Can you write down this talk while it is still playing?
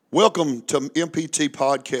Welcome to MPT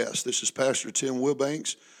Podcast. This is Pastor Tim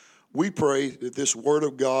Wilbanks. We pray that this Word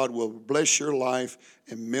of God will bless your life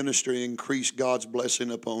and minister and increase God's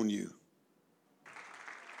blessing upon you.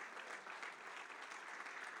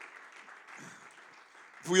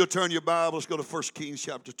 If we'll turn your Bibles, go to 1 Kings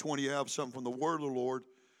chapter 20. I have something from the Word of the Lord.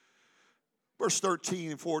 Verse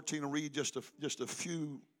 13 and 14, I'll read just a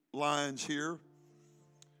few lines here.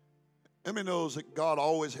 Everybody knows that God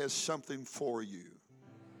always has something for you.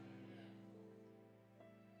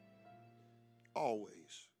 Always.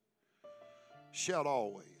 Shout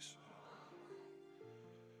always.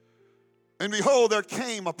 And behold, there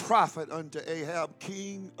came a prophet unto Ahab,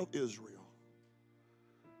 king of Israel,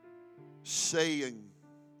 saying,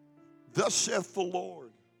 Thus saith the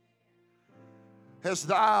Lord, hast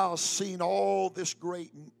thou seen all this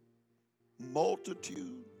great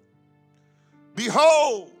multitude?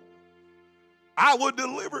 Behold, I will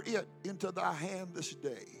deliver it into thy hand this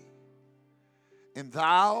day, and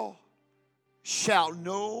thou shalt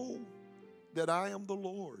know that I am the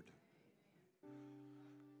Lord.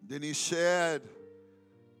 Then he said,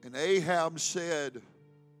 and Ahab said,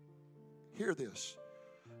 hear this,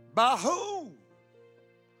 by whom?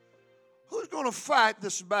 Who's going to fight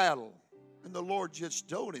this battle? And the Lord just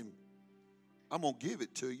told him, I'm going to give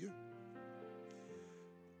it to you.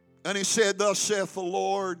 And he said, Thus saith the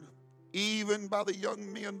Lord, even by the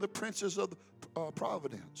young men, the princes of the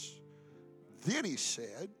providence. Then he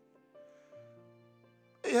said,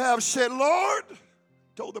 Ahab said, Lord,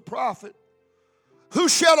 told the prophet, who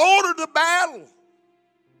shall order the battle?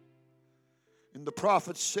 And the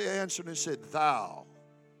prophet answered and said, Thou.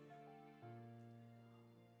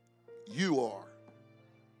 You are.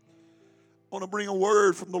 I want to bring a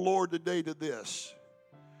word from the Lord today to this.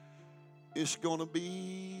 It's going to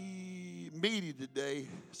be meaty today,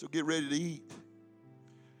 so get ready to eat.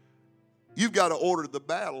 You've got to order the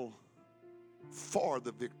battle for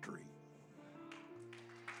the victory.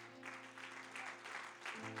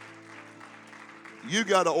 You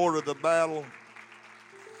got to order the battle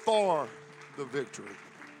for the victory.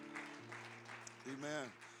 Amen.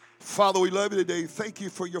 Father, we love you today. Thank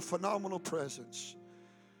you for your phenomenal presence.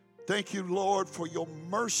 Thank you, Lord, for your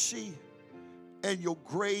mercy and your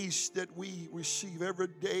grace that we receive every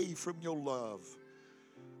day from your love.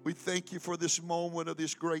 We thank you for this moment of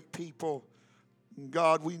this great people.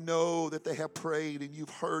 God, we know that they have prayed and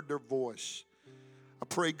you've heard their voice. I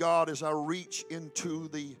pray, God, as I reach into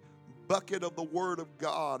the bucket of the Word of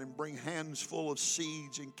God and bring hands full of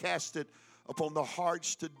seeds and cast it upon the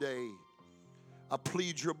hearts today, I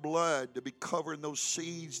plead your blood to be covering those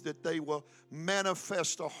seeds, that they will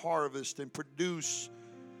manifest a harvest and produce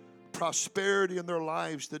prosperity in their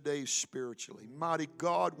lives today spiritually. Mighty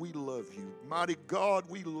God, we love you. Mighty God,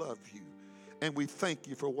 we love you. And we thank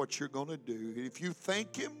you for what you're going to do. If you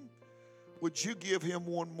thank him, would you give him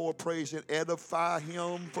one more praise and edify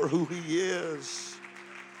him for who he is?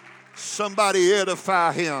 Somebody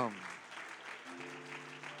edify him.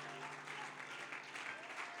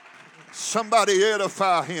 Somebody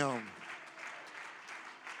edify him.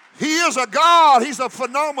 He is a God. He's a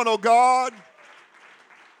phenomenal God.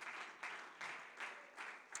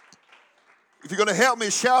 If you're going to help me,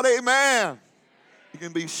 shout amen. You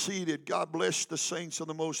can be seated. God bless the saints of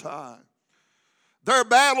the Most High. There are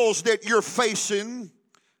battles that you're facing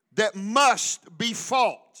that must be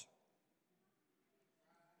fought.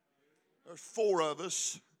 There's 4 of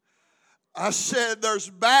us. I said there's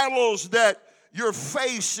battles that you're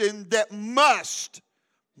facing that must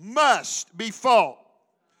be fought.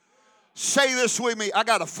 Say this with me, I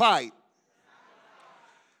got to fight.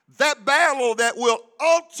 That battle that will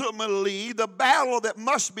ultimately, the battle that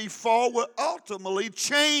must be fought will ultimately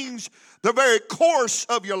change the very course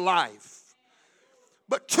of your life.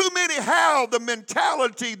 But too many have the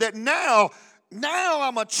mentality that now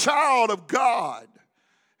I'm a child of God.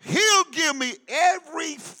 He'll give me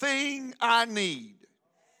everything I need.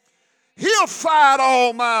 He'll fight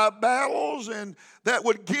all my battles, and that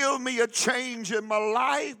would give me a change in my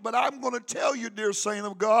life. But I'm going to tell you, dear saint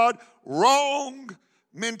of God, wrong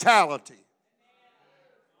mentality.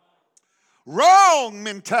 Wrong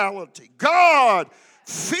mentality. God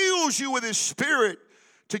fills you with his Spirit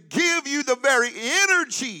to give you the very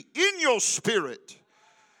energy in your spirit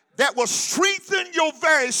that will strengthen your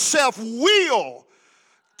very self-will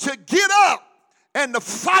to get up and to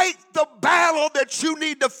fight the battle that you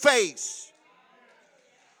need to face.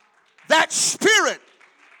 That spirit,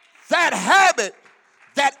 that habit,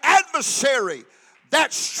 that adversary,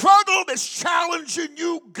 that struggle that's challenging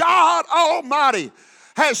you, God Almighty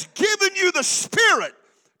has given you the spirit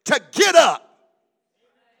to get up.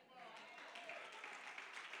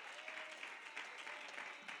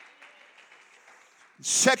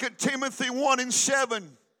 2 Timothy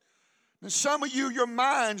 1:7. And some of you, your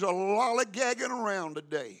minds are lollygagging around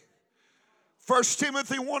today. 1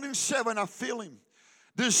 Timothy 1:7, I feel him.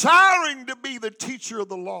 Desiring to be the teacher of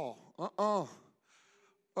the law.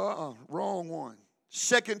 Wrong one.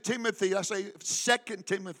 2 Timothy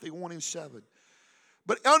 1:7.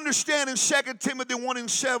 But understand in 2 Timothy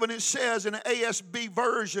 1:7, it says in the ASB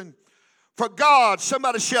version, for God,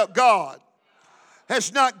 somebody shout God,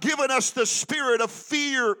 has not given us the spirit of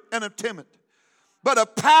fear and of timid, but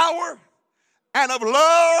of power and of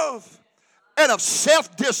love and of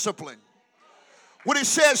self-discipline. When it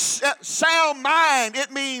says sound mind,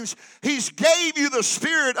 it means he's gave you the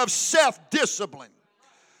spirit of self-discipline.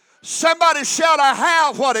 Somebody shout, I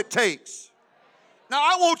have what it takes. Now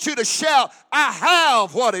I want you to shout, I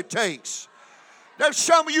have what it takes. There's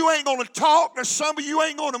some of you ain't going to talk. There's some of you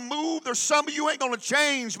ain't going to move. There's some of you ain't going to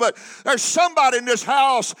change. But there's somebody in this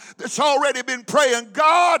house that's already been praying,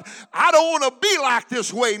 God, I don't want to be like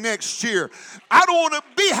this way next year. I want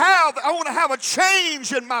to have a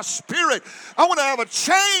change in my spirit. I want to have a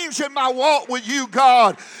change in my walk with you,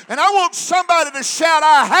 God. And I want somebody to shout,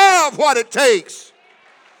 I have what it takes.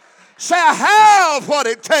 Say, I have what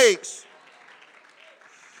it takes.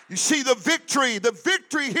 You see, the victory,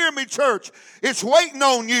 hear me, church, it's waiting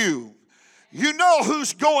on you. You know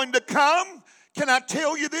who's going to come. Can I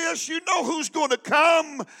tell you this? You know who's going to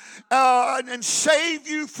come and save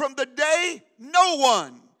you from the day? No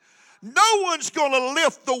one. No one's going to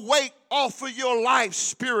lift the weight off of your life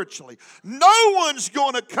spiritually. No one's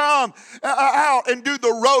going to come out and do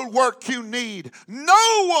the road work you need.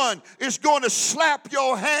 No one is going to slap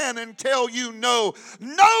your hand and tell you no.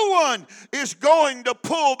 No one is going to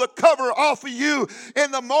pull the cover off of you in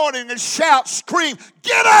the morning and shout, scream,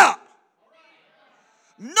 get up!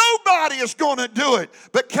 Nobody is going to do it.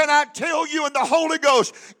 But can I tell you in the Holy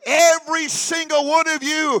Ghost, every single one of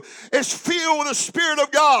you is filled with the Spirit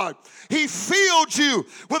of God. He filled you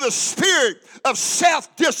with a spirit of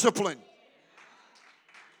self-discipline.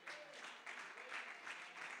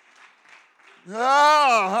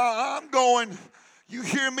 I'm going, you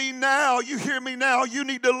hear me now, you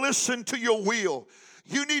need to listen to your will.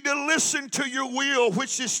 You need to listen to your will,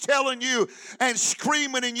 which is telling you and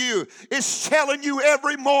screaming in you. It's telling you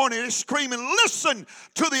every morning, it's screaming, listen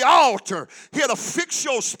to the altar here to fix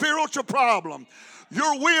your spiritual problem.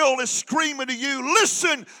 Your will is screaming to you,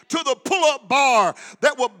 listen to the pull-up bar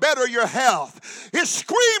that will better your health. It's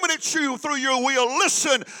screaming at you through your will,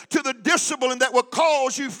 listen to the discipline that will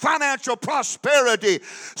cause you financial prosperity.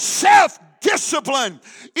 Self-discipline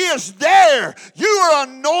is there. You are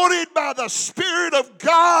anointed by the Spirit of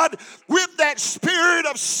God with that spirit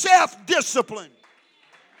of self-discipline.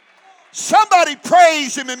 Somebody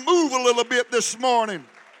praise him and move a little bit this morning.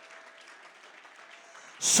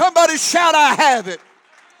 Somebody shout, I have it.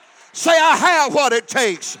 Say, I have what it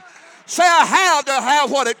takes. Say, I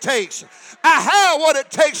have what it takes. I have what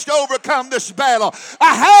it takes to overcome this battle.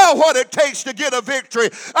 I have what it takes to get a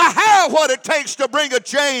victory. I have what it takes to bring a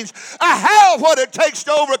change. I have what it takes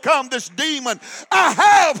to overcome this demon. I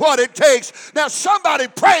have what it takes. Now somebody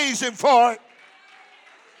praise him for it.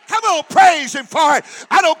 Come on, praise him for it.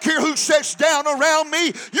 I don't care who sits down around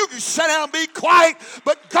me. You can sit down and be quiet,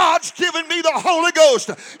 but God's given me the Holy Ghost,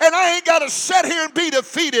 and I ain't got to sit here and be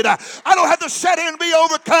defeated. I don't have to sit here and be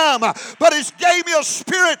overcome, but he's gave me a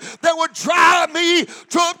spirit that would drive me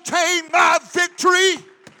to obtain my victory.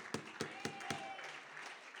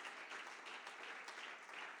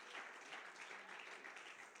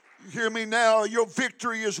 You hear me now? Your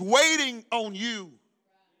victory is waiting on you.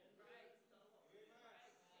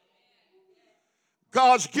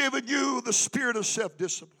 God's given you the spirit of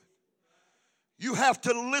self-discipline. You have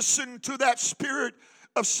to listen to that spirit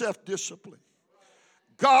of self-discipline.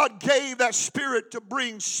 God gave that spirit to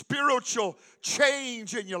bring spiritual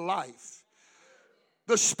change in your life.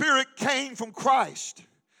 The spirit came from Christ.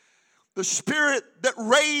 The spirit that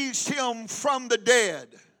raised him from the dead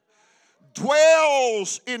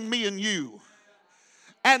dwells in me and you.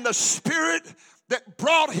 And the spirit that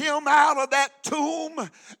brought him out of that tomb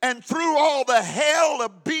and through all the hell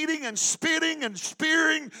of beating and spitting and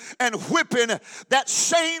spearing and whipping, that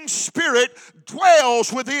same spirit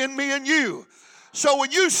dwells within me and you. So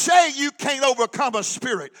when you say you can't overcome a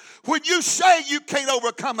spirit, when you say you can't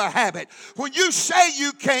overcome a habit, when you say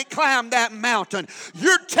you can't climb that mountain,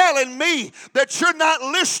 you're telling me that you're not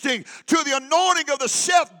listening to the anointing of the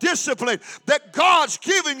self-discipline that God's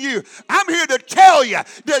given you. I'm here to tell you,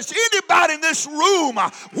 does anybody in this room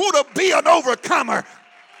want to be an overcomer?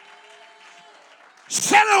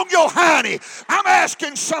 Sit on your honey. I'm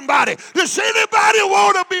asking somebody, does anybody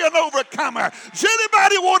want to be an overcomer? Does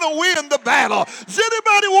anybody want to win the battle? Does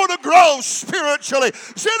anybody want to grow spiritually?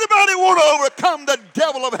 Does anybody want to overcome the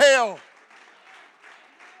devil of hell?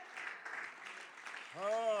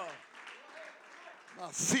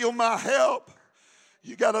 I feel my help.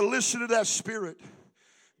 You got to listen to that spirit.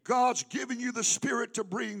 God's giving you the spirit to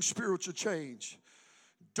bring spiritual change.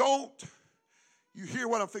 Don't, you hear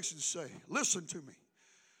what I'm fixing to say? Listen to me.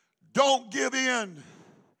 Don't give in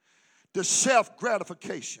to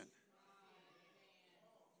self-gratification.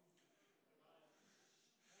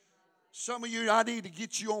 Some of you, I need to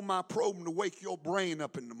get you on my program to wake your brain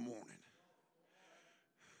up in the morning.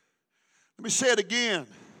 Let me say it again.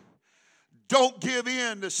 Don't give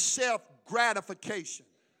in to self-gratification,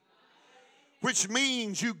 which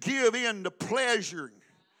means you give in to pleasure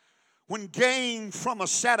when gained from a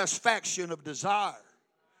satisfaction of desire.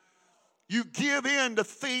 You give in to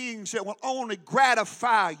things that will only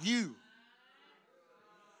gratify you.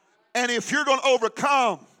 And if you're going to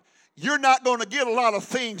overcome, you're not going to get a lot of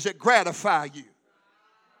things that gratify you.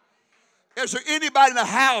 Is there anybody in the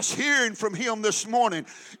house hearing from him this morning?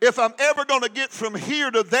 If I'm ever going to get from here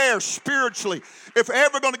to there spiritually, if I'm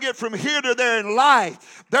ever going to get from here to there in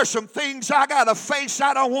life, there's some things I got to face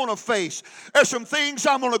I don't want to face. There's some things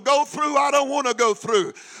I'm going to go through I don't want to go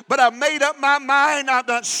through. But I made up my mind. I'm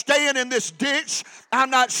not staying in this ditch. I'm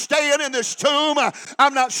not staying in this tomb.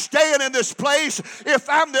 I'm not staying in this place. If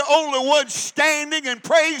I'm the only one standing and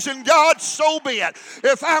praising God, so be it.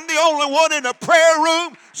 If I'm the only one in the prayer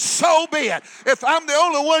room, so be it. If I'm the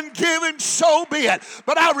only one giving, so be it.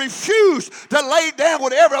 But I refuse to lay down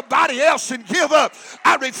with everybody else and give up.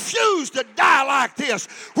 I refuse to die like this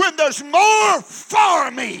when there's more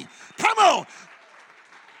for me. Come on.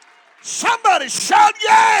 Somebody shout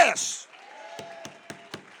yes.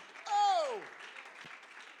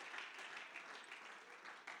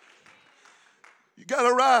 You got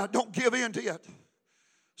to rise. Don't give in to it.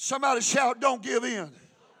 Somebody shout, don't give in.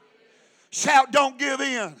 Shout, don't give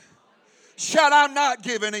in. Shout, I'm not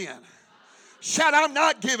giving in. Shout, I'm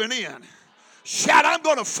not giving in. Shout, I'm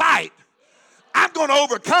going to fight. I'm going to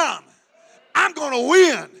overcome. I'm going to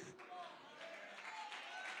win.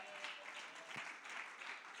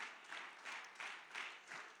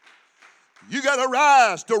 You got to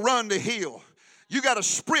rise to run the hill. You got to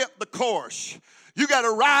sprint the course. You got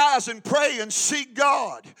to rise and pray and seek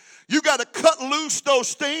God. You got to cut loose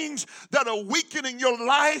those things that are weakening your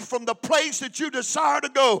life from the place that you desire to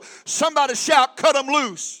go. Somebody shout, cut them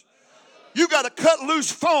loose. You got to cut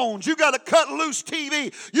loose phones. You got to cut loose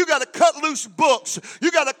TV. You got to cut loose books.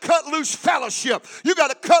 You got to cut loose fellowship. You got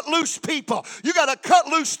to cut loose people. You got to cut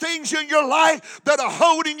loose things in your life that are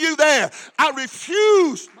holding you there. I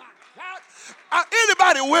refuse.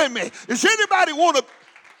 Anybody with me? Does anybody want to?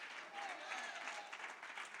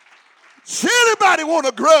 Does anybody want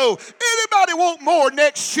to grow? Anybody want more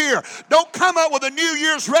next year? Don't come up with a New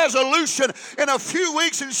Year's resolution in a few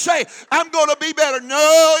weeks and say, I'm going to be better.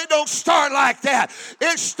 No, it don't start like that.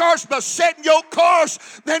 It starts by setting your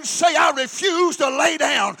course, then say, I refuse to lay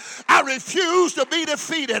down. I refuse to be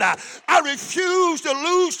defeated. I refuse to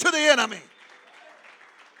lose to the enemy.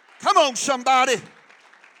 Come on, somebody.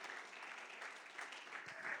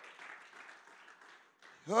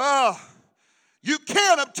 You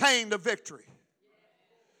can obtain the victory.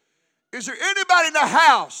 Is there anybody in the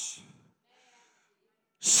house,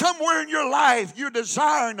 somewhere in your life, you're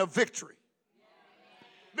desiring a victory?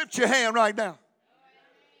 Lift your hand right now.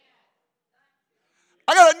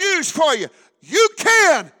 I got a news for you. You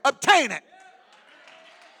can obtain it.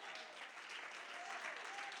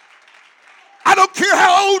 I don't care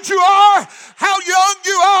how old you are, how young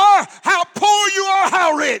you are, how poor you are,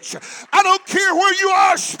 how rich. I don't care where you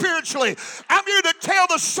are spiritually. I'm here to tell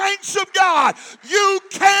the saints of God, you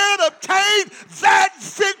can obtain that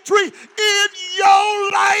victory in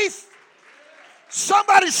your life.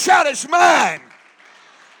 Somebody shout, it's mine.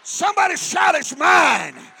 Somebody shout, it's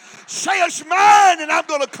mine. Say it's mine and I'm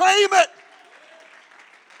going to claim it.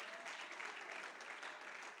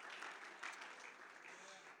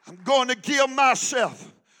 I'm going to give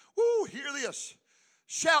myself. Woo, hear this.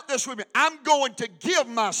 Shout this with me. I'm going to give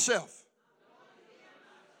myself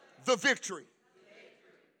the victory.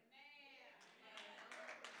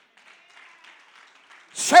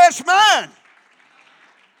 Say it's mine. I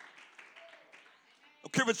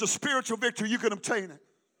don't care if it's a spiritual victory, you can obtain it.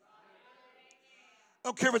 I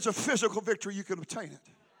don't care if it's a physical victory, you can obtain it.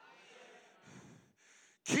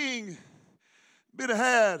 King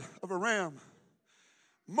Ben-Hadad of Aram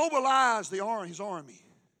mobilized his army,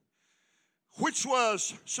 which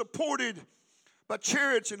was supported by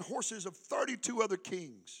chariots and horses of 32 other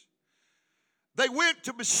kings. They went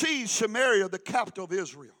to besiege Samaria, the capital of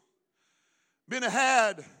Israel.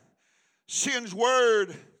 Ben-Hadad sends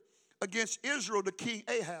word against Israel to King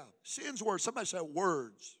Ahab. Sends word. Somebody say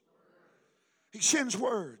words. He sends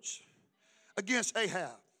words against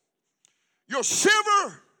Ahab. Your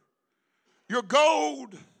silver, your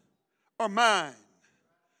gold are mine.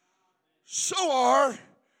 So are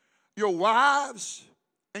your wives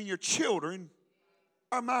and your children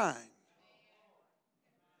are mine.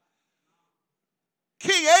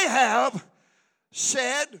 King Ahab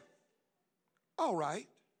said, all right.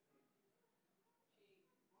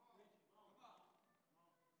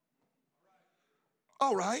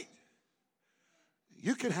 All right.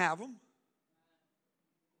 You can have them.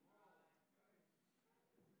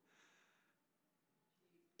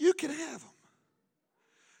 You can have them.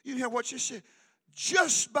 You hear what you said?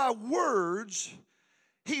 Just by words,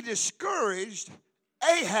 he discouraged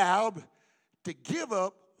Ahab to give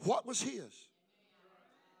up what was his.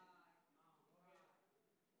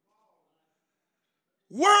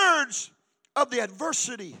 Words of the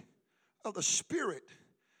adversity of the spirit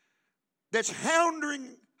that's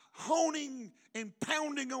honing and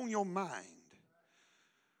pounding on your mind.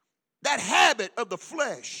 That habit of the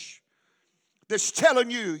flesh that's telling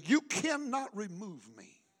you, you cannot remove me.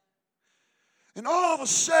 And all of a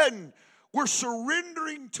sudden, we're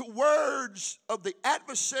surrendering to words of the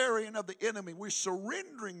adversary and of the enemy. We're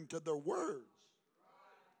surrendering to their words.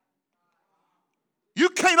 You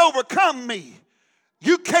can't overcome me.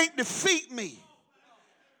 You can't defeat me.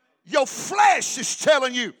 Your flesh is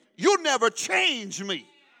telling you, you'll never change me.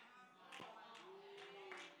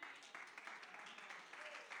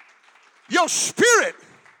 Your spirit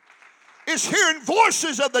is hearing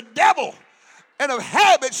voices of the devil and of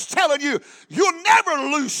habits telling you, you'll never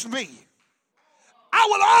loose me. I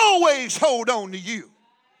will always hold on to you.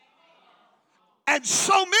 And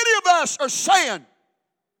so many of us are saying,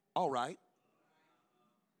 all right.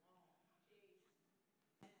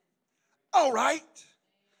 All right.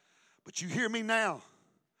 But you hear me now.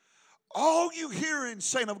 All you hear in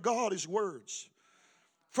saying of God is words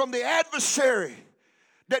from the adversary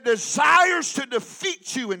that desires to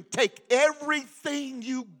defeat you and take everything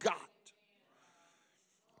you got.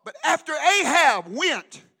 But after Ahab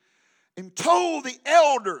went and told the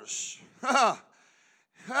elders,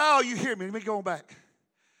 oh, you hear me, let me go back.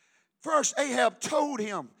 First, Ahab told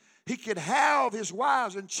him he could have his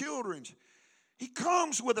wives and children. He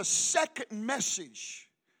comes with a second message.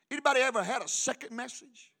 Anybody ever had a second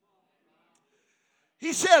message?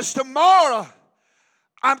 He says, tomorrow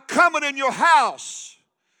I'm coming in your house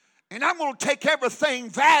and I'm going to take everything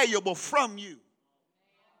valuable from you.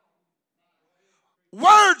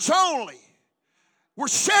 Words only. We're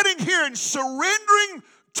sitting here and surrendering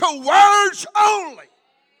to words only.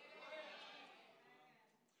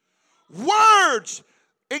 Words.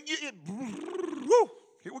 Here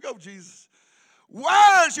we go, Jesus.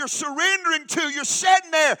 Words you're surrendering to, you're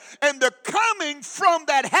sitting there, and they're coming from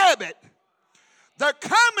that habit. They're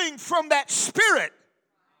coming from that spirit.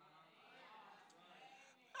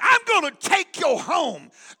 I'm going to take your home.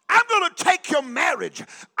 I'm going to take your marriage.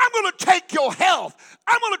 I'm going to take your health.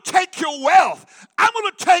 I'm going to take your wealth. I'm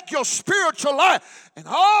going to take your spiritual life. And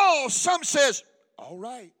some says, all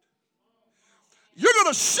right. You're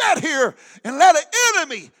going to sit here and let an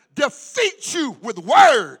enemy defeat you with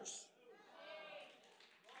words.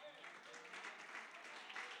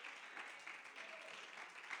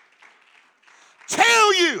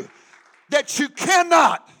 Tell you that you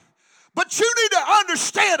cannot. But you need to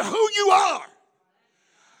understand who you are.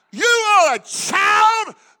 You are a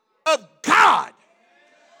child of God.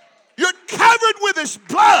 You're covered with His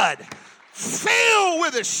blood, filled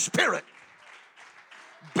with His Spirit,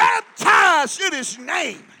 baptized in His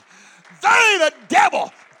name. There ain't a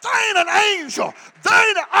devil, there ain't an angel, there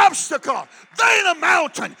ain't an obstacle, there ain't a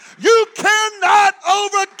mountain you cannot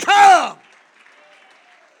overcome.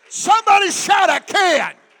 Somebody shout, I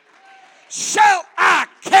can. Shout, I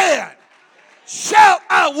can. Shout,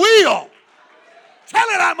 I will. Tell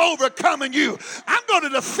it I'm overcoming you. I'm going to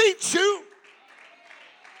defeat you.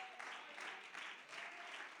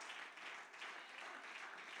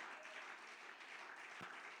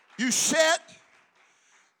 You sit,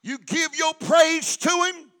 you give your praise to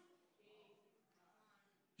Him.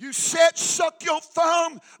 You sit, suck your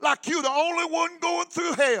thumb like you're the only one going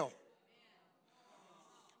through hell.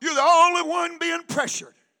 You're the only one being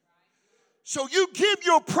pressured. So you give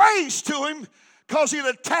your praise to Him because He'll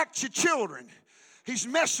attack your children. He's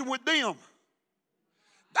messing with them.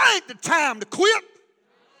 That ain't the time to quit.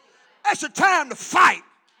 That's the time to fight.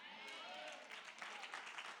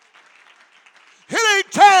 It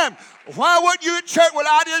ain't time. Why weren't you at church? Well,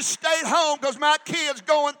 I just stayed home because my kid's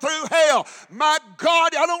going through hell. My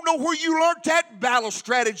God, I don't know where you learned that battle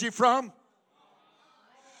strategy from.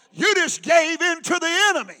 You just gave in to the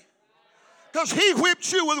enemy because he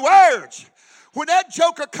whipped you with words. When that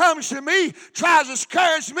joker comes to me, tries to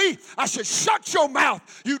discourage me, I said, shut your mouth,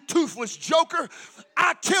 you toothless joker.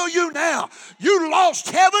 I tell you now, you lost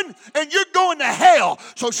heaven and you're going to hell.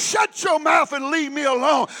 So shut your mouth and leave me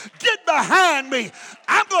alone. Get behind me.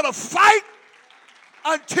 I'm going to fight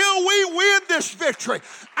until we win this victory.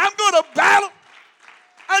 I'm going to battle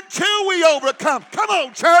until we overcome. Come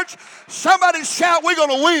on, church. Somebody shout, we're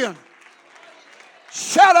going to win.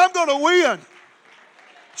 Shout, I'm going to win.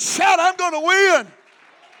 Shout, I'm going to win.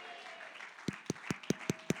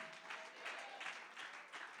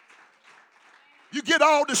 You get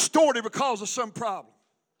all distorted because of some problem.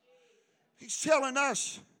 He's telling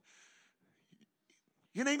us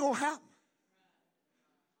it ain't going to happen.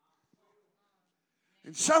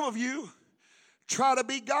 And some of you try to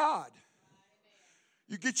be God.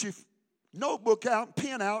 You get your notebook out and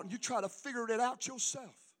pen out and you try to figure it out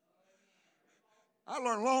yourself. I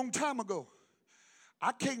learned a long time ago,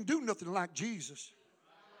 I can't do nothing like Jesus.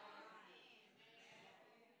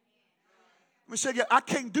 Let me say it again, I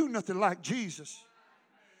can't do nothing like Jesus.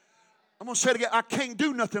 I'm going to say it again, I can't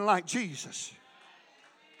do nothing like Jesus.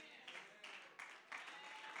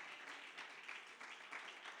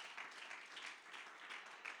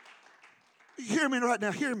 You hear me right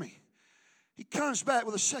now, hear me. He comes back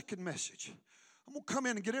with a second message. I'm going to come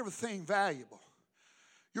in and get everything valuable.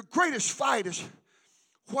 Your greatest fight is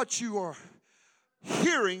what you are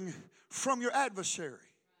hearing from your adversary.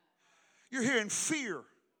 You're hearing fear,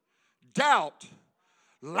 doubt,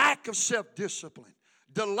 lack of self-discipline,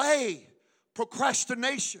 delay,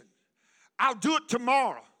 procrastination. I'll do it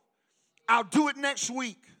tomorrow. I'll do it next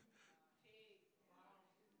week.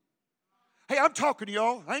 Hey, I'm talking to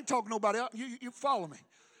y'all. I ain't talking to nobody else. You follow me.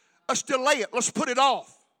 Let's delay it. Let's put it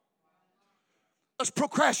off. Let's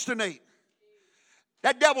procrastinate.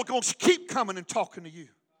 That devil's going to keep coming and talking to you.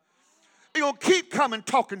 He's going to keep coming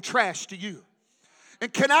talking trash to you.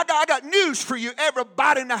 And I got news for you,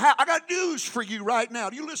 everybody in the house. I got news for you right now.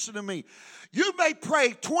 You listen to me. You may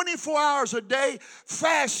pray 24 hours a day,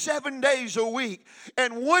 fast 7 days a week,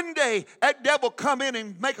 and one day that devil come in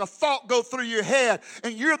and make a thought go through your head,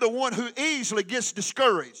 and you're the one who easily gets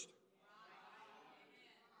discouraged.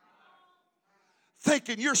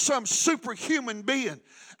 Thinking you're some superhuman being.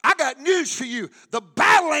 I got news for you. The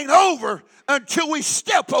battle ain't over until we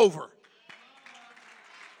step over.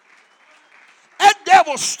 That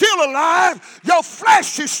devil's still alive. Your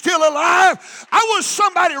flesh is still alive. I wish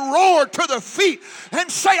somebody roared to their feet and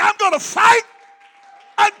say, I'm going to fight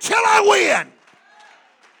until I win.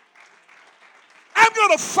 I'm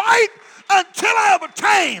going to fight until I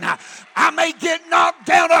obtain. I may get knocked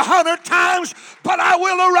down 100 times, but I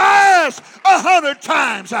will arise 100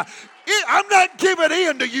 times. I'm not giving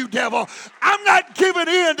in to you, devil. I'm not giving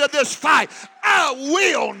in to this fight. I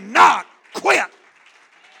will not quit.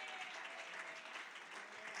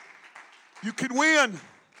 You can win.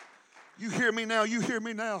 You hear me now. You hear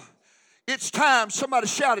me now. It's time. Somebody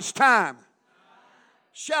shout, it's time.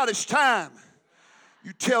 Shout, it's time.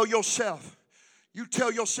 You tell yourself. You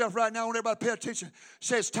tell yourself right now, I want everybody to pay attention.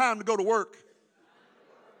 Say it's time to go to work.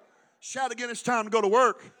 Shout again, it's time to go to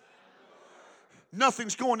work.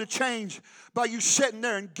 Nothing's going to change by you sitting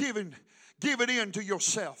there and give it in to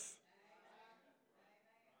yourself.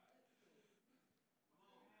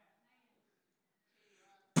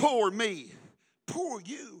 Poor me. Poor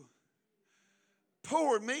you.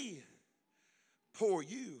 Poor me. Poor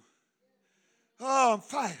you. Oh, I'm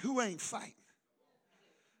fighting. Who ain't fighting?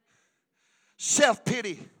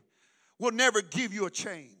 Self-pity will never give you a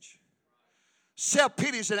change.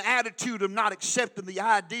 Self-pity is an attitude of not accepting the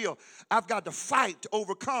ideal. I've got to fight to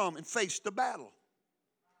overcome and face the battle.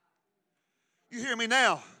 You hear me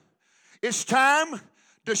now? It's time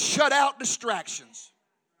to shut out distractions.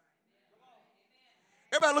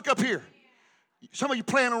 Everybody look up here. Some of you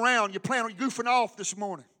playing around. You're goofing off this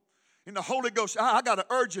morning. In the Holy Ghost, I got an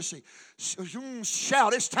urgency.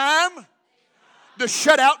 Shout, it's time to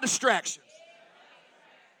shut out distractions.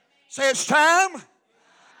 Say it's time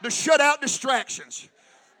to shut out distractions.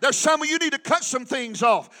 There's some of you need to cut some things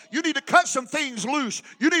off. You need to cut some things loose.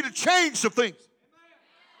 You need to change some things.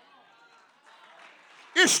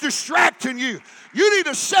 It's distracting you. You need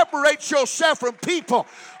to separate yourself from people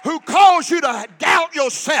who cause you to doubt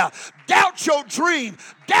yourself, doubt your dream,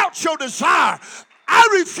 doubt your desire.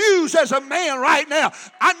 I refuse as a man right now.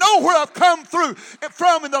 I know where I've come from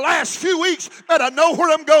in the last few weeks, but I know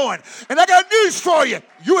where I'm going. And I got news for you.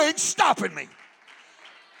 You ain't stopping me.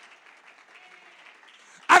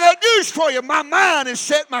 I got news for you. My mind is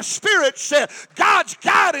set. My spirit set. God's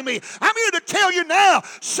guiding me. I'm here to tell you now.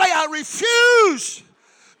 Say, I refuse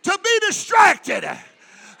to be distracted.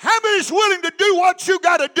 How many is willing to do what you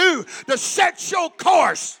got to do to set your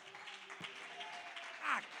course?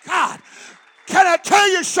 My God. Can I tell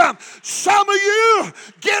you something? Some of you,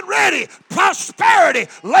 get ready. Prosperity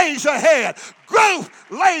lays ahead. Growth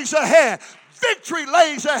lays ahead. Victory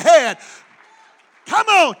lays ahead. Come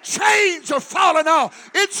on, chains are falling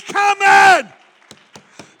off. It's coming.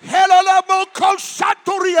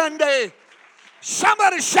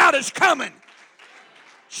 Somebody shout, it's coming.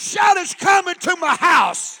 Shout, it's coming to my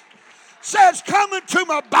house. Say, it's coming to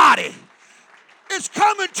my body. It's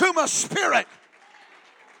coming to my spirit.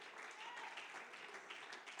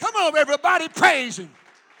 Come on, everybody, praise Him.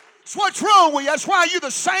 It's what's wrong with you. That's why you're the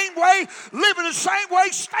same way, living the same way,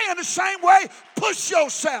 staying the same way. Push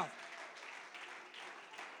yourself.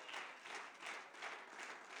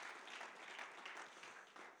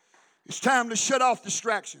 It's time to shut off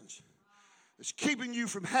distractions. It's keeping you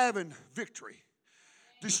from having victory.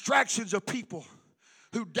 Distractions of people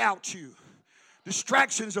who doubt you.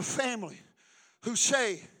 Distractions of family who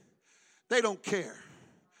say they don't care.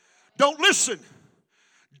 Don't listen.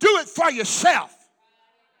 Do it for yourself.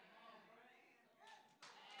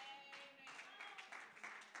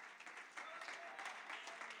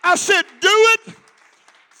 I said, do it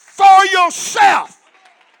for yourself.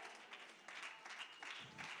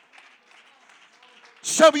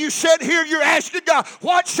 Some of you sit here, you're asking God,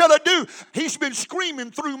 what shall I do? He's been screaming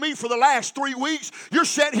through me for the last 3 weeks. You're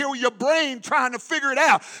sitting here with your brain trying to figure it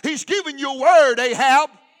out. He's giving you a word, Ahab.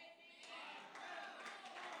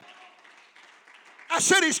 I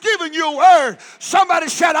said, He's giving you a word. Somebody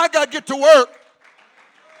shout, I got to get to work.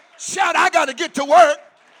 Shout, I got to get to work.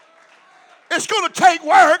 It's going to take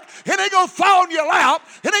work. It ain't going to fall in your lap.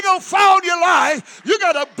 It ain't going to fall in your life. You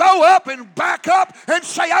got to bow up and back up and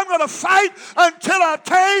say, I'm going to fight until I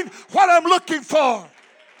obtain what I'm looking for.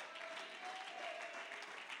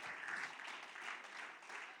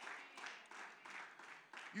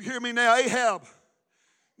 You hear me now? Ahab.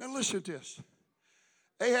 Now listen to this.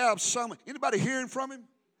 Ahab summoned. Anybody hearing from him?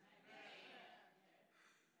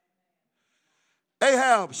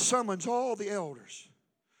 Ahab summons all the elders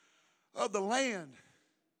of the land.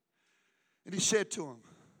 And he said to them,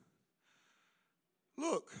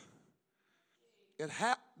 look,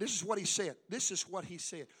 this is what he said. This is what he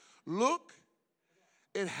said. Look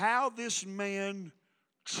at how this man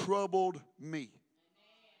troubled me.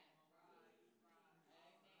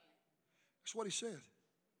 That's what he said.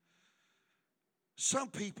 Some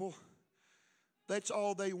people, that's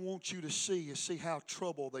all they want you to see is see how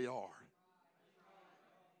troubled they are.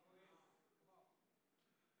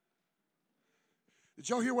 Did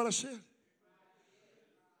y'all hear what I said?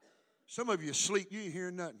 Some of you asleep, you ain't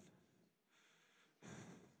hearing nothing.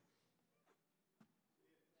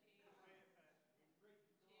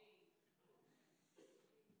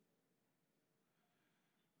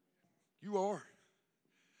 You are.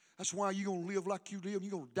 That's why you're going to live like you live and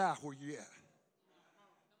you're going to die where you're at.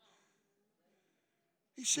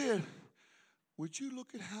 He said, would you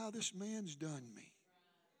look at how this man's done me?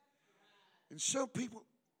 And some people,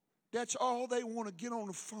 that's all they want to get on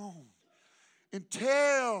the phone and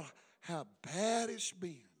tell how bad it's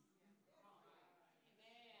been.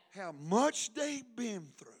 How much they've been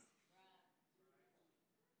through.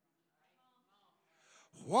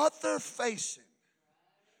 What they're facing.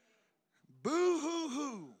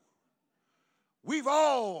 Boo-hoo-hoo. We've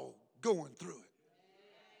all going through it.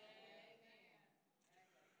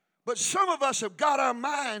 But some of us have got our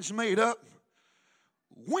minds made up.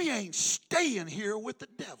 We ain't staying here with the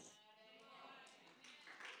devil.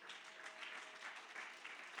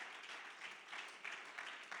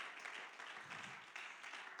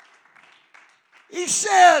 He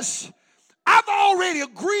says, I've already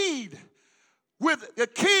agreed with the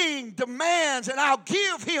king demands and I'll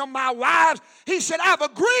give him my wives. He said, I've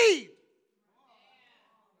agreed.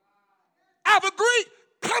 I've agreed.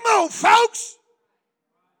 Come on, folks.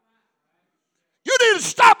 You need to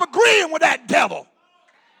stop agreeing with that devil.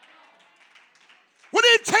 When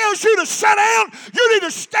he tells you to sit down, you need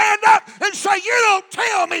to stand up and say, you don't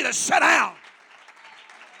tell me to sit down.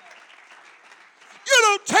 You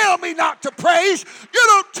don't tell me not to praise. You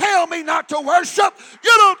don't tell me not to worship.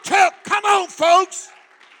 You don't tell. Come on, folks.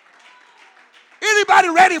 Anybody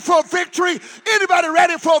ready for a victory? Anybody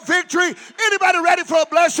ready for a victory? Anybody ready for a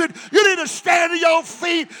blessing? You need to stand to your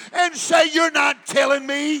feet and say, you're not telling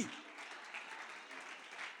me.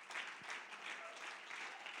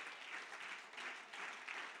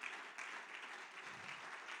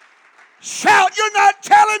 Shout, you're not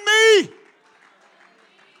telling me.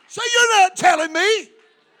 Say, you're not telling me.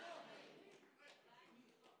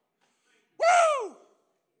 Woo!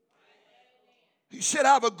 He said,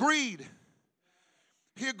 I've agreed.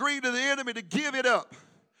 He agreed to the enemy to give it up.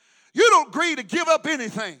 You don't agree to give up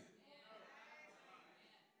anything.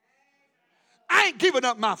 I ain't giving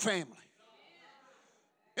up my family.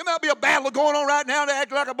 There might be a battle going on right now. They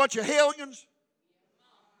act like a bunch of hellions.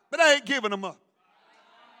 But I ain't giving them up.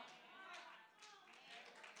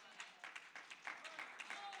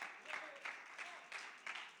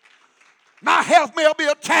 My health may be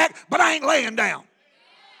attacked, but I ain't laying down.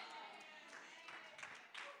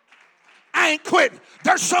 I ain't quitting.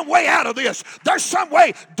 There's some way out of this. There's some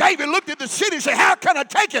way. David looked at the city and said, how can I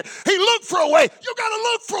take it? He looked for a way. You got to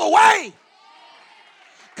look for a way.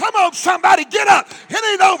 Come on, somebody, get up. It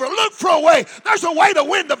ain't over. Look for a way. There's a way to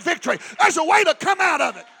win the victory. There's a way to come out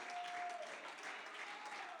of it.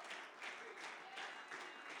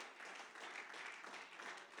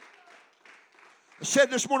 I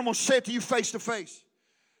said this morning, I'm going to say it to you face to face.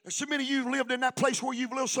 There's so many of you who lived in that place where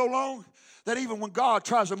you've lived so long that even when God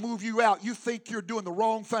tries to move you out, you think you're doing the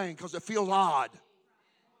wrong thing because it feels odd.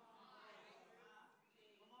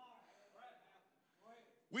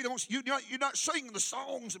 You're not singing the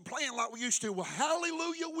songs and playing like we used to. Well,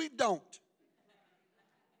 hallelujah, we don't.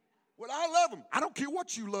 Well, I love them. I don't care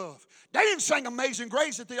what you love. They didn't sing Amazing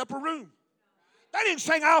Grace at the upper room. They didn't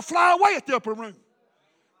sing I'll Fly Away at the upper room.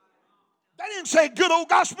 They didn't say good old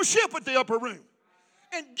gospel ship at the upper room.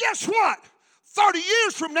 And guess what? 30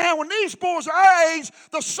 years from now, when these boys are our age,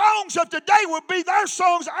 the songs of today will be their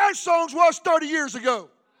songs. Our songs was 30 years ago.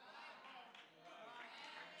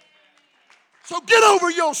 So get over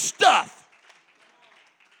your stuff.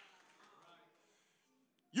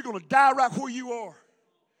 You're going to die right where you are.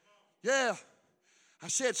 Yeah. I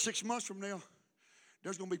said 6 months from now,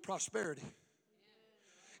 there's going to be prosperity.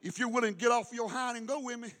 If you're willing to get off your hind and go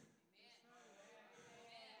with me.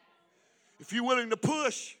 If you're willing to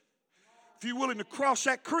push. If you're willing to cross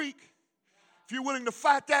that creek. If you're willing to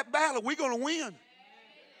fight that battle, we're going to win.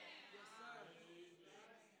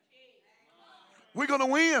 We're going to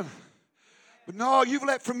win. But no, you've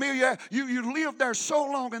let familiar, you lived there so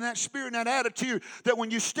long in that spirit and that attitude that when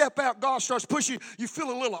you step out, God starts pushing, you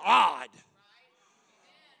feel a little odd.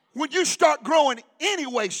 When you start growing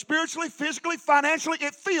anyway, spiritually, physically, financially,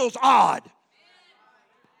 it feels odd.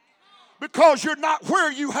 Because you're not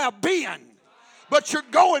where you have been, but you're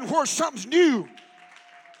going where something's new.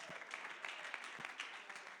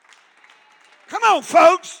 Come on,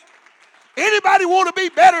 folks. Anybody want to be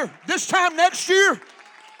better this time next year?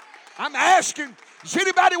 I'm asking, does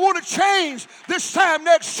anybody want to change this time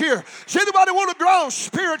next year? Does anybody want to grow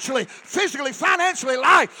spiritually, physically, financially,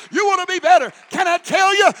 life? You want to be better? Can I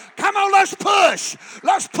tell you? Come on, let's push.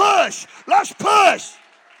 Let's push. Let's push.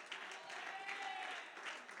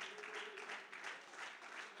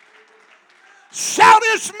 Shout,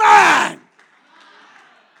 it's mine.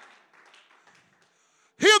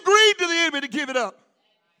 He agreed to the enemy to give it up.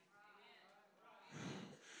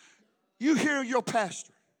 You hear your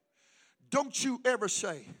pastor. Don't you ever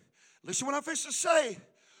say, listen what I'm fixing to say.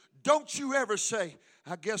 Don't you ever say,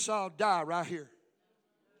 I guess I'll die right here.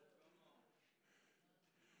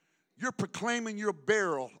 You're proclaiming your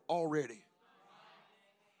burial already.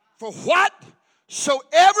 For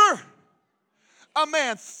whatsoever a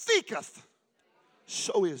man thinketh,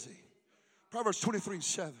 so is he. Proverbs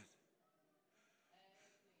 23:7.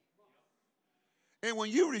 And when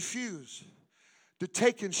you refuse to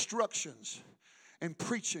take instructions and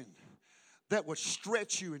preaching that would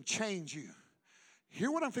stretch you and change you,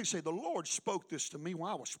 hear what I'm fixing to say. The Lord spoke this to me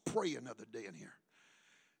while I was praying the other day in here.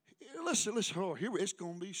 Listen. Oh, here it's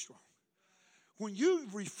going to be strong. When you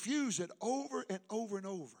refuse it over and over and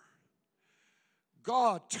over,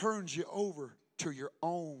 God turns you over to your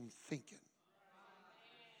own thinking.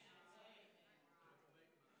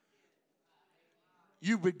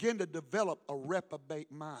 You begin to develop a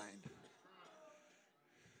reprobate mind.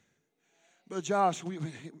 But Josh, we've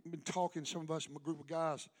been talking, some of us, a group of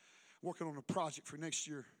guys, working on a project for next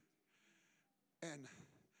year. And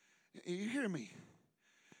you hear me.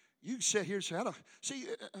 You sit here and say,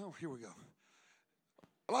 here we go.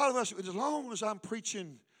 A lot of us, as long as I'm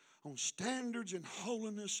preaching on standards and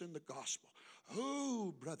holiness in the gospel,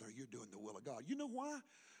 oh, brother, you're doing the will of God. You know why?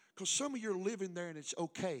 Because some of you are living there and it's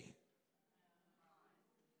okay.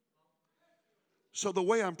 So the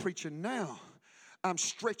way I'm preaching now, I'm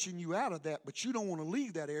stretching you out of that, but you don't want to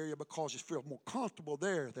leave that area because you feel more comfortable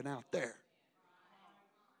there than out there.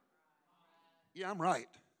 Yeah, I'm right.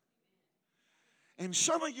 And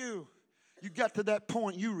some of you got to that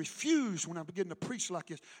point, you refused when I began to preach like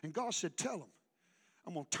this. And God said, tell them,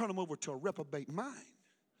 I'm going to turn them over to a reprobate mind.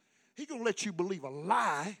 He's going to let you believe a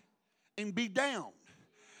lie and be down.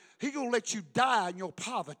 He's going to let you die in your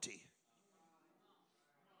poverty.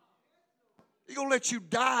 He's going to let you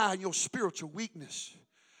die in your spiritual weakness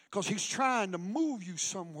because he's trying to move you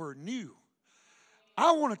somewhere new.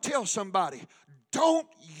 I want to tell somebody, don't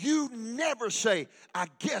you never say, I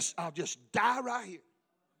guess I'll just die right here.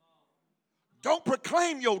 Don't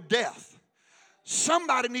proclaim your death.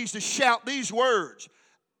 Somebody needs to shout these words.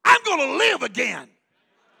 I'm going to live again.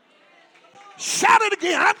 Shout it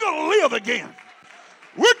again. I'm going to live again.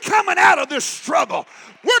 We're coming out of this struggle.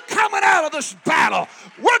 We're coming out of this battle.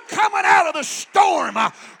 We're coming out of the storm.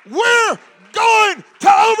 We're going to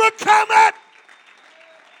overcome it.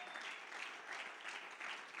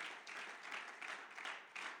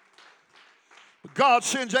 But God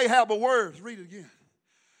sends Ahab a word. Read it again.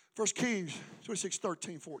 1 Kings 26,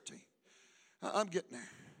 13, 14. I'm getting there.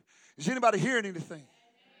 Is anybody hearing anything?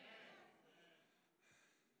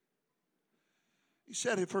 He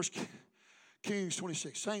said in 1 Kings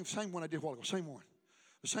 26, same one I did a while ago, same one.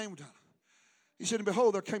 The same time. He said, and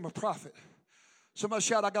behold, there came a prophet. Somebody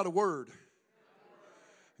shout, I got a word.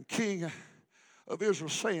 And King of Israel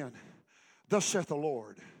saying, thus saith the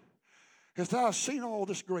Lord, if thou hast seen all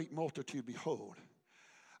this great multitude, behold,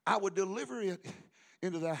 I would deliver it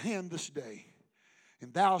into thy hand this day,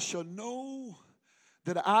 and thou shalt know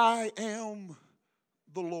that I am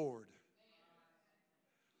the Lord.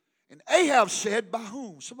 And Ahab said, by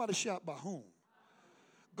whom? Somebody shout, by whom?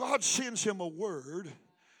 God sends him a word.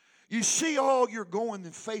 You see all you're going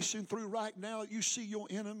and facing through right now. You see your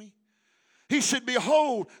enemy. He said,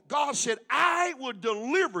 behold, God said, I will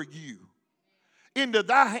deliver you into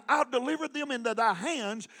thy, I'll deliver them into thy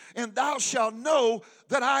hands, and thou shalt know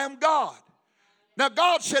that I am God. Now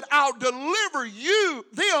God said, I'll deliver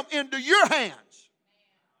them into your hands.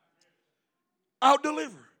 I'll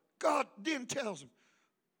deliver. God then tells him,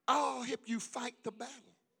 I'll help you fight the battle.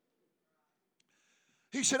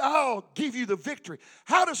 He said, I'll give you the victory.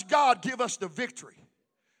 How does God give us the victory?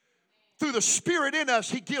 Through the Spirit in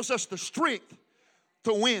us, he gives us the strength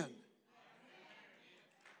to win.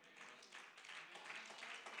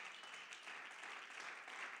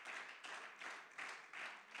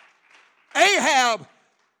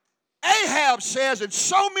 Ahab says, and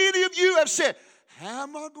so many of you have said, how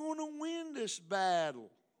am I going to win this battle?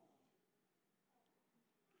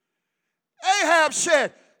 Ahab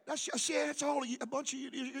said, that's all a bunch of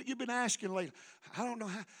you've been asking lately. I don't know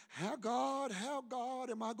how God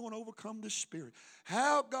am I going to overcome this spirit?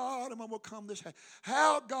 How God am I going to overcome this?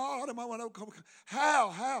 How God am I going to overcome?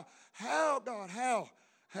 How God,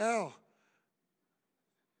 how?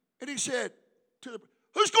 And he said,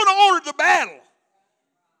 who's going to order the battle?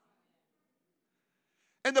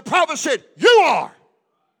 And the prophet said, you are.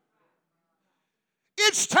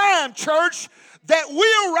 It's time, church, that we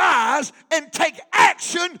arise and take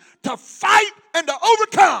action to fight and to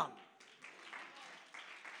overcome.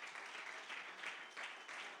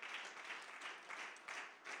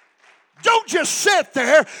 Don't just sit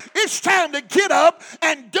there. It's time to get up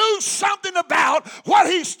and do something about what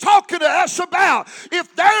he's talking to us about.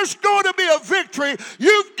 If there's going to be a victory,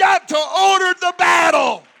 you've got to order the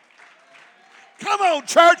battle. Come on,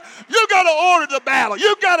 church. You got to order the battle.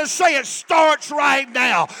 You got to say it starts right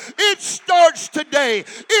now. It starts today.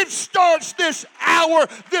 It starts this hour,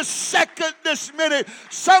 this second, this minute.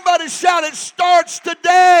 Somebody shout, it starts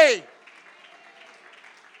today.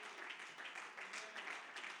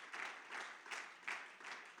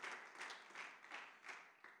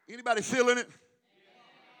 Anybody feeling it?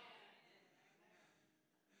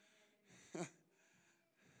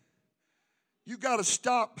 You got to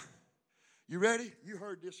stop. You ready? You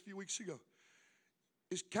heard this a few weeks ago.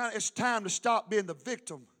 It's time to stop being the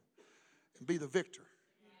victim and be the victor.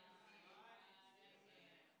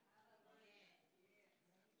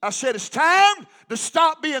 I said it's time to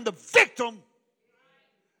stop being the victim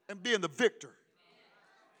and being the victor.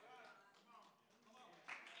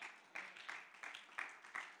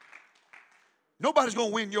 Nobody's going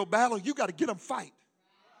to win your battle. You got to get them fight.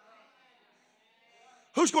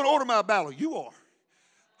 Who's going to order my battle? You are.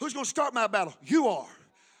 Who's going to start my battle? You are.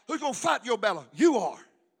 Who's going to fight your battle? You are.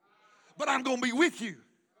 But I'm going to be with you.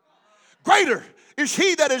 Greater is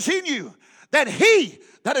he that is in you than he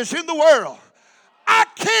that is in the world. I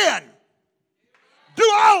can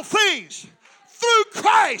do all things through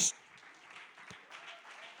Christ.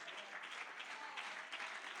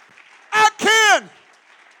 I can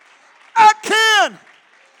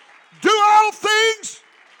do all things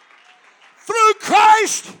through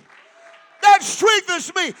Christ that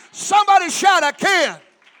strengthens me. Somebody shout, I can.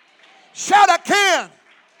 Shout, I can.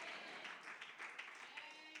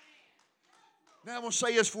 Now I'm going to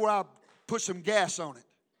say this before I put some gas on it.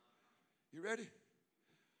 You ready?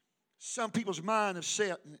 Some people's mind is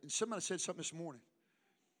set, and somebody said something this morning.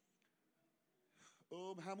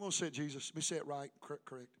 Oh, how am I going to say it, Jesus? Let me say it right,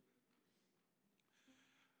 correct.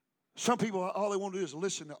 Some people, all they want to do is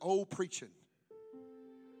listen to old preaching.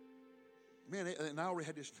 Man, and I already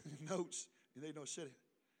had this notes, and they don't said it.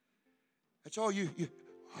 That's all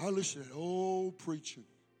I listen to old preaching.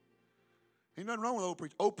 Ain't nothing wrong with old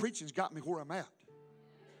preaching. Old preaching's got me where I'm at.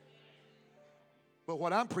 But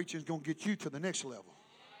what I'm preaching is going to get you to the next level.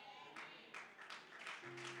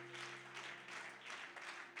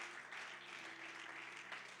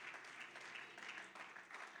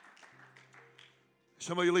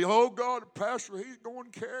 Some of you leave, oh God, Pastor, he's going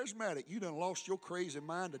charismatic. You done lost your crazy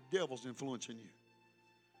mind. The devil's influencing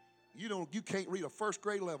you. You can't read a first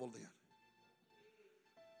grade level then.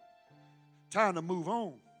 Time to move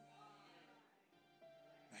on.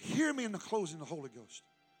 Now, hear me in the closing of the Holy Ghost.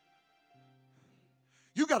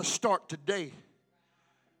 You got to start today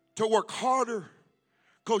to work harder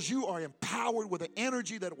because you are empowered with an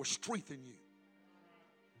energy that will strengthen you.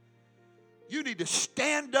 You need to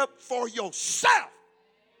stand up for yourself.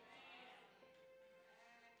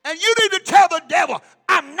 And you need to tell the devil,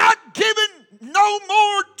 I'm not giving no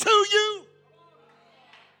more to you.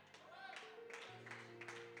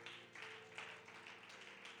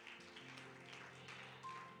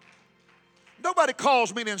 Nobody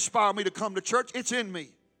calls me to inspire me to come to church. It's in me.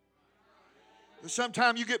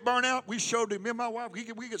 Sometimes you get burnt out. We showed it. Me and my wife, we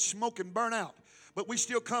get smoking burnt out. But we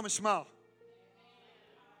still come and smile.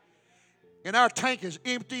 And our tank is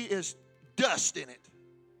empty as dust in it.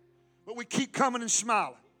 But we keep coming and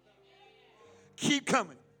smiling. Keep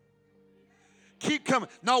coming. Keep coming.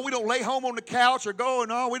 No, we don't lay home on the couch or go.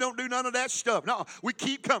 No, we don't do none of that stuff. No, we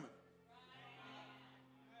keep coming.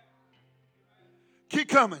 Keep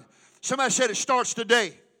coming. Somebody said it starts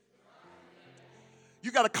today.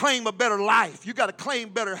 You got to claim a better life. You got to claim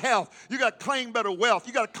better health. You got to claim better wealth.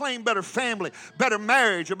 You got to claim better family, better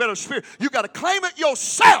marriage, a better spirit. You got to claim it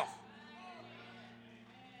yourself.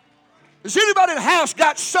 Has anybody in the house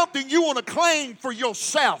got something you want to claim for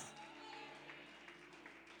yourself?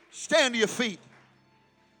 Stand to your feet.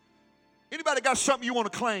 Anybody got something you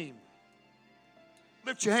want to claim?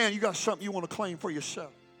 Lift your hand. You got something you want to claim for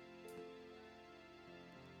yourself.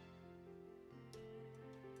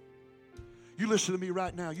 You listen to me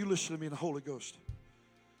right now. You listen to me in the Holy Ghost.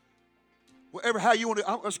 Whatever, how you want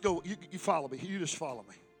to, let's go. You follow me. You just follow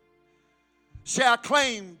me. Say, I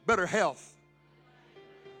claim better health.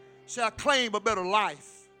 Say, I claim a better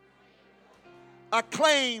life. I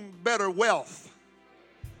claim better wealth.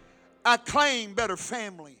 I claim better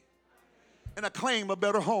family. And I claim a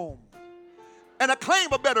better home. And I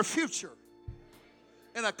claim a better future.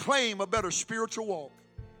 And I claim a better spiritual walk.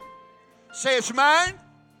 Say, it's mine.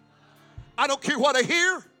 I don't care what I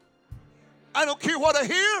hear. I don't care what I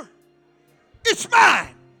hear. It's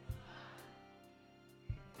mine.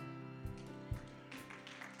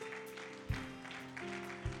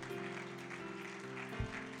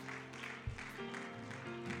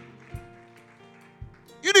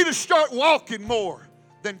 You need to start walking more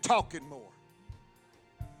than talking more.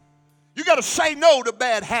 You got to say no to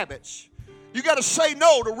bad habits. You got to say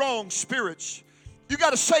no to wrong spirits. You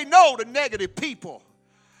got to say no to negative people.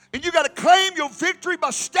 And you got to claim your victory by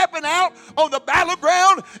stepping out on the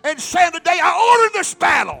battleground and saying today, I order this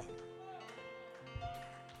battle.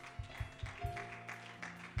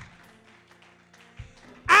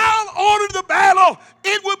 I'll order the battle.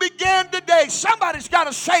 It will begin today. Somebody's got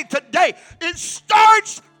to say today. It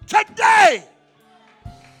starts today.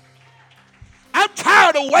 I'm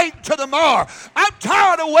tired of waiting till tomorrow. I'm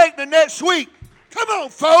tired of waiting the next week. Come on,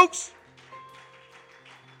 folks.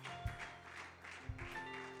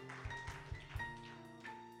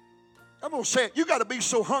 I'm going to say it. You got to be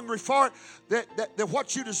so hungry for it that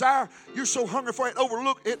what you desire, you're so hungry for it,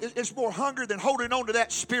 overlook it. It's more hunger than holding on to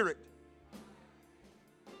that spirit.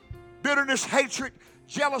 Bitterness, hatred,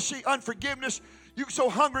 jealousy, unforgiveness. You're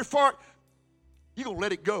so hungry for it, you're going to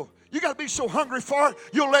let it go. You got to be so hungry for it,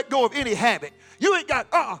 you'll let go of any habit. You ain't got,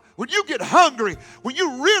 when you get hungry, when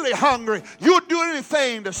you're really hungry, you'll do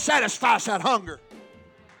anything to satisfy that hunger.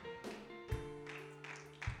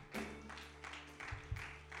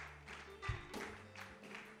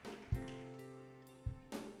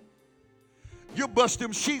 You'll bust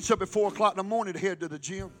them sheets up at 4 o'clock in the morning to head to the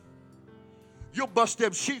gym. You'll bust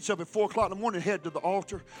them sheets up at 4 o'clock in the morning and head to the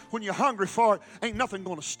altar. When you're hungry for it, ain't nothing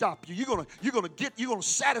going to stop you. You're gonna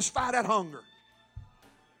satisfy that hunger.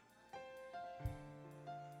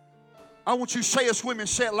 I want you to say this with me and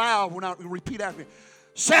say it loud when I repeat after me.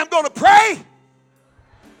 Say, I'm going to pray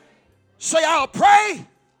Say, I'll pray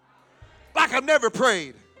like I've never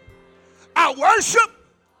prayed. I'll worship.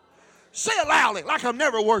 Say it loudly, like I've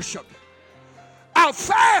never worshiped. I'll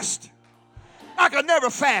fast like I've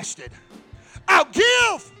never fasted. I'll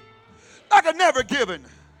give like I've never given.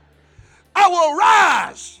 I will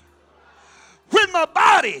rise when my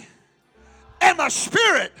body and my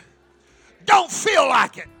spirit don't feel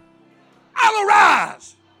like it. I'll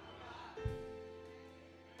arise.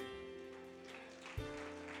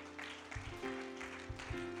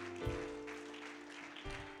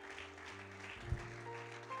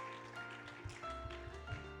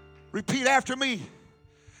 Repeat after me.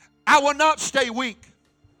 I will not stay weak.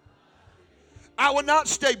 I will not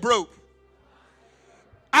stay broke.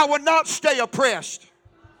 I will not stay oppressed.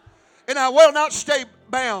 And I will not stay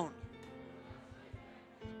bound.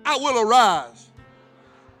 I will arise.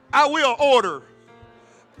 I will order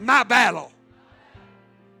my battle.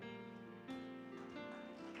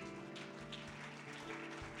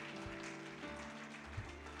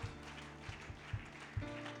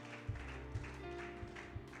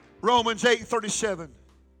 Romans 8:37.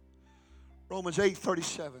 Romans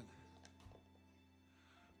 8:37.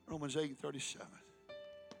 Romans 8:37.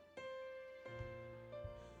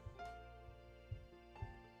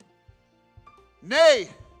 Nay,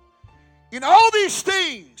 in all these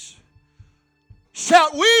things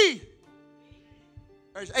shall we,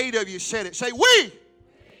 there's 8 of you said it, say we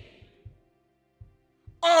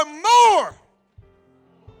are more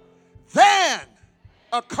than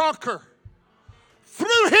a conqueror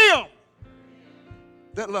through him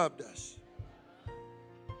that loved us.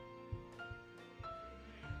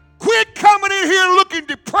 Quit coming in here looking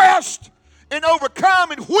depressed and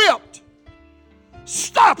overcome and whipped.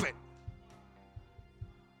 Stop it.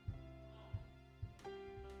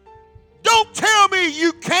 Don't tell me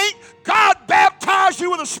you can't. God baptized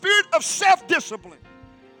you with a spirit of self-discipline.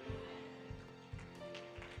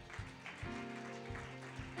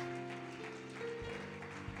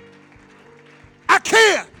 I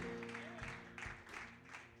can't.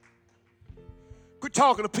 Quit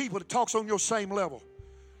talking to people that talks on your same level.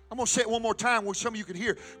 I'm going to say it one more time where some of you can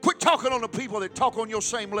hear. Quit talking on the people that talk on your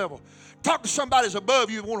same level. Talk to somebody that's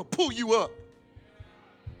above you and want to pull you up.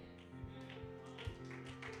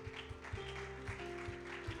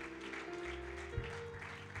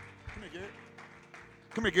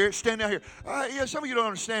 Come here, Garrett. Stand down here. Yeah, some of you don't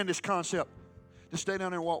understand this concept. Just stay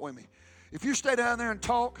down there and walk with me. If you stay down there and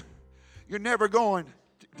talk, you're never going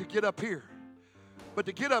to get up here. But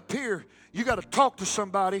to get up here, you got to talk to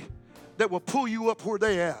somebody that will pull you up where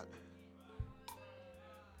they at.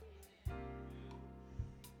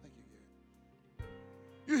 Thank you, Garrett.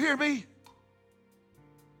 You hear me?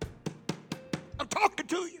 I'm talking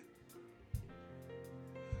to you.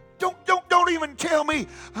 Don't even tell me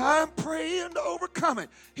I'm praying to overcome it.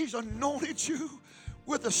 He's anointed you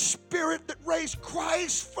with a spirit that raised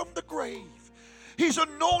Christ from the grave. He's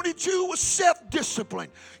anointed you with self-discipline.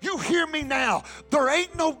 You hear me now. There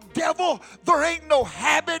ain't no devil. There ain't no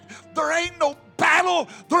habit. There ain't no battle.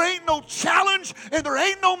 There ain't no challenge. And there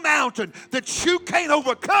ain't no mountain that you can't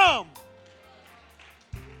overcome.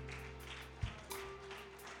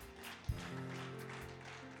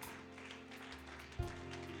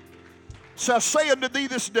 So I say unto thee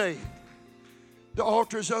this day, the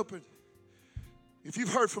altar is open. If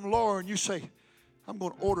you've heard from Laura and you say, I'm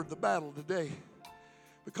going to order the battle today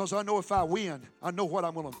because I know if I win, I know what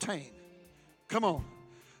I'm going to obtain. Come on.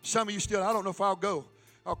 Some of you still, I don't know if I'll go.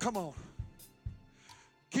 Oh, come on.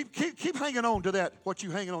 Keep hanging on to that, what you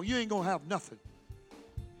hanging on. You ain't going to have nothing.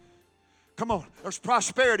 Come on. There's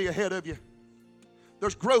prosperity ahead of you.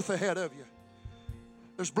 There's growth ahead of you.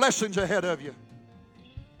 There's blessings ahead of you.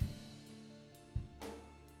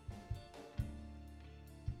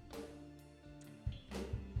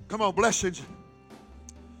 Come on, blessings.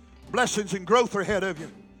 Blessings and growth are ahead of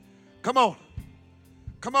you. Come on.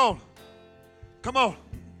 Come on. Come on.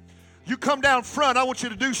 You come down front, I want you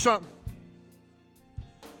to do something.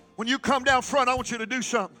 When you come down front, I want you to do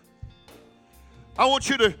something. I want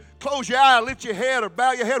you to close your eye, lift your head, or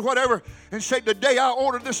bow your head, whatever, and say, today I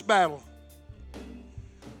ordered this battle.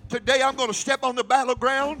 Today I'm going to step on the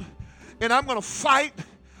battleground, and I'm going to fight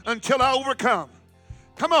until I overcome.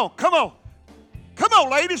 Come on, come on. Come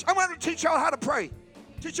on, ladies. I'm going to teach y'all how to pray.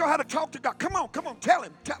 Teach y'all how to talk to God. Come on, come on. Tell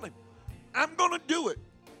him. I'm going to do it.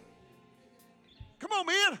 Come on,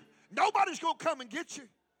 man. Nobody's going to come and get you.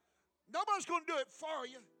 Nobody's going to do it for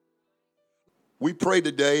you. We pray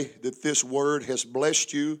today that this word has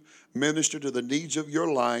blessed you, ministered to the needs of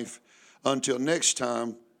your life. Until next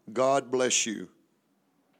time, God bless you.